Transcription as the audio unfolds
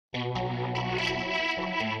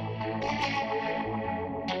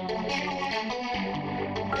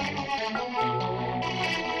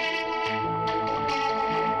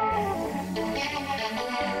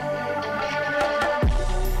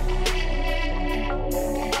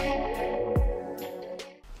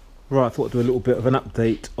Right, I thought I'd do a little bit of an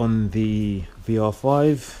update on the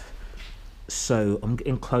VR5. So I'm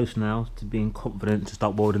getting close now to being confident to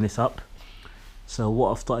start welding this up. So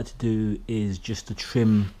what I've started to do is just to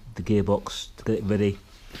trim the gearbox to get it ready.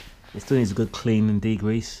 It still needs a good clean and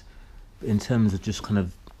degrease, but in terms of just kind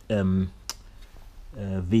of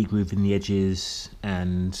V-grooving the edges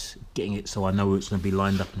and getting it so I know where it's going to be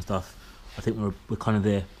lined up and stuff, I think we're kind of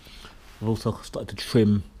there. I've also started to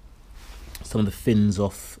trim some of the fins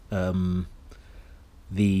off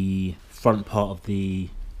the front part of the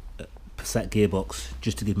Passat gearbox,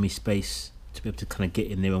 just to give me space to be able to kind of get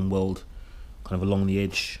in there and weld kind of along the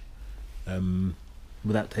edge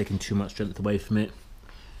without taking too much strength away from it.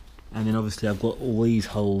 And then obviously I've got all these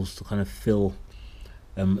holes to kind of fill.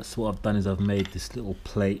 So what I've done is I've made this little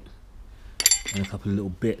plate and a couple of little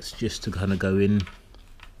bits just to kind of go in.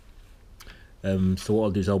 So what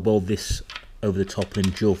I'll do is I'll weld this over the top and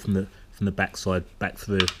then drill from the back side back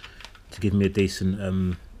through to give me a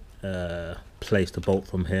decent place to bolt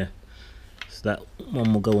from here. So that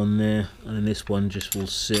one will go on there, and then this one just will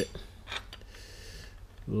sit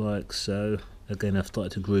like so. Again, I've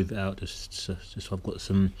started to groove it out just so I've got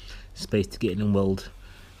some space to get in and weld.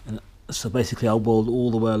 And so basically I'll weld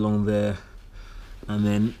all the way along there and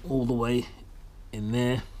then all the way in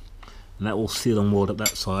there, and that will seal and weld up that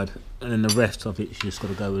side, and then the rest of it you just got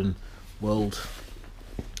to go and weld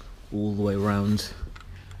all the way around.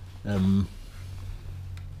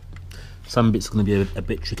 Some bits are going to be a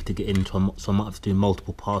bit tricky to get into, so I might have to do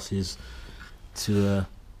multiple passes to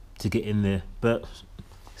get in there, but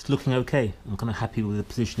it's looking okay. I'm kind of happy with the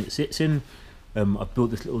position it sits in. I've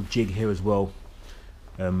built this little jig here as well,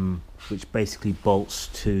 which basically bolts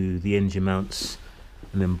to the engine mounts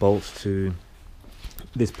and then bolts to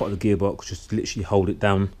this part of the gearbox, just to literally hold it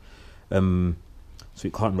down so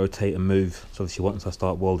it can't rotate and move. So obviously once I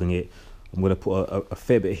start welding it, I'm going to put a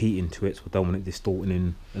fair bit of heat into it, so I don't want it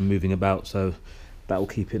distorting and moving about, so that will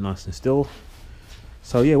keep it nice and still.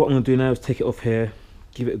 So yeah, what I'm going to do now is take it off here,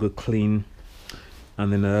 give it a good clean,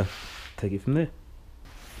 and then take it from there.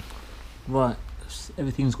 Right,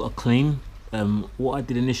 everything's got a clean. What I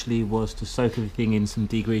did initially was to soak everything in some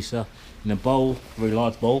degreaser in a bowl, a very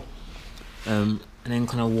large bowl, and then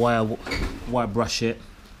kind of wire brush it,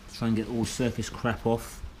 try and get all surface crap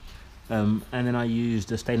off. And then I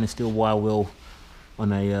used a stainless steel wire wheel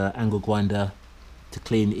on a angle grinder to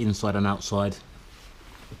clean the inside and outside.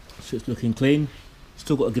 So it's looking clean.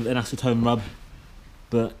 Still got to give it an acetone rub,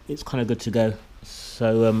 but it's kind of good to go.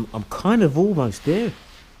 So I'm kind of almost there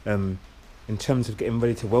in terms of getting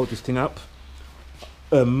ready to weld this thing up.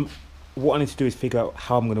 What I need to do is figure out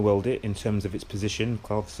how I'm going to weld it in terms of its position,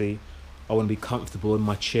 because obviously I want to be comfortable in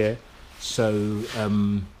my chair. So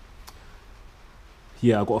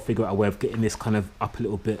yeah, I've got to figure out a way of getting this kind of up a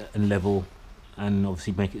little bit and level, and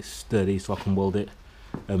obviously make it sturdy so I can weld it.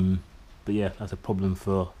 But yeah, that's a problem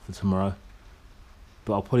for tomorrow.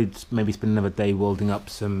 But I'll probably maybe spend another day welding up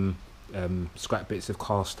some scrap bits of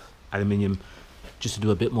cast aluminium, just to do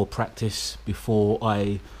a bit more practice before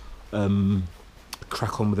I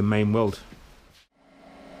crack on with the main weld.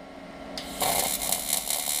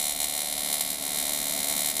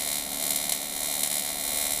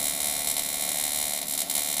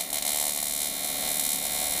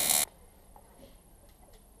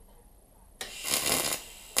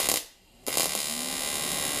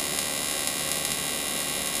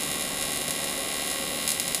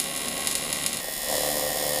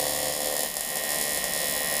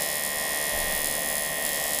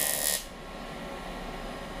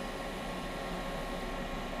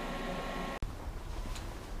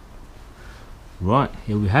 Right,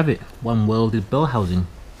 here we have it, one welded Bellhousing.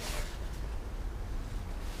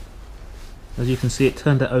 As you can see, it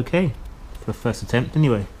turned out okay for the first attempt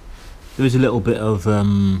anyway. There is a little bit of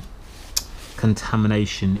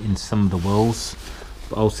contamination in some of the welds,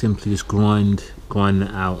 but I'll simply just grind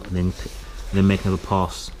that out and then make another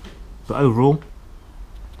pass. But overall,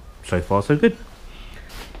 so far so good.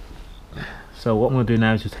 So what I'm going to do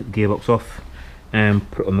now is just take the gearbox off and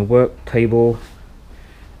put it on the work table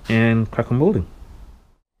and crack on welding.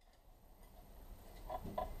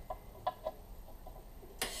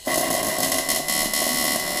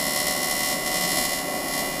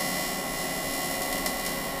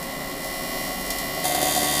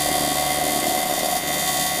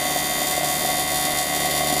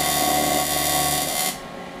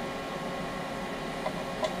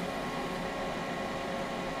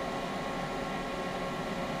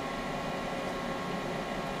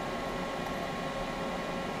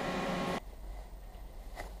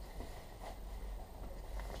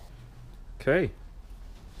 Okay,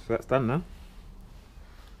 so that's done now.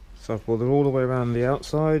 So So I've welded all the way around the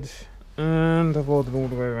outside, and I've welded all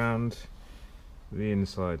the way around the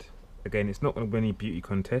inside. Again, it's not going to win any beauty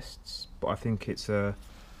contests, but I think it's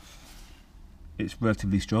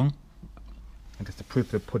relatively strong. I guess the proof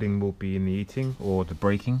of the pudding will be in the eating or the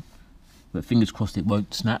breaking. But fingers crossed it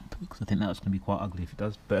won't snap, because I think that's going to be quite ugly if it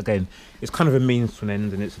does. But again, it's kind of a means to an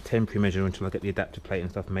end, and it's a temporary measure until I get the adapter plate and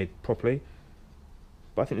stuff made properly.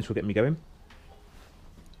 But I think this will get me going.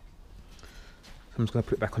 So I'm just going to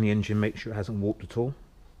put it back on the engine, make sure it hasn't warped at all,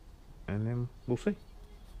 and then we'll see.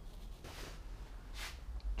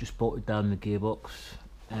 Just bolted down the gearbox,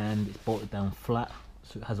 and it's bolted down flat,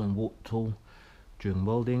 so it hasn't warped at all during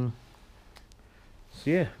welding. So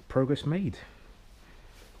yeah, progress made.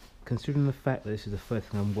 Considering the fact that this is the first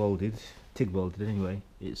thing I'm welded, TIG welded anyway,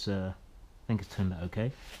 it's I think it's turned out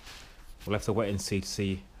okay. We'll have to wait and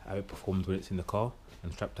see how it performs when it's in the car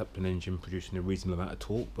and strapped up to an engine producing a reasonable amount of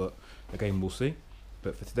torque, but again we'll see.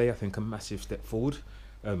 But for today I think a massive step forward.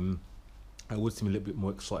 I would seem a little bit more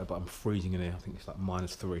excited, but I'm freezing in here. I think it's like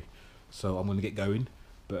 -3, so I'm going to get going.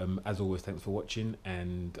 But as always, thanks for watching,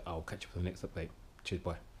 and I'll catch you for the next update. Cheers,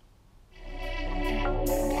 bye.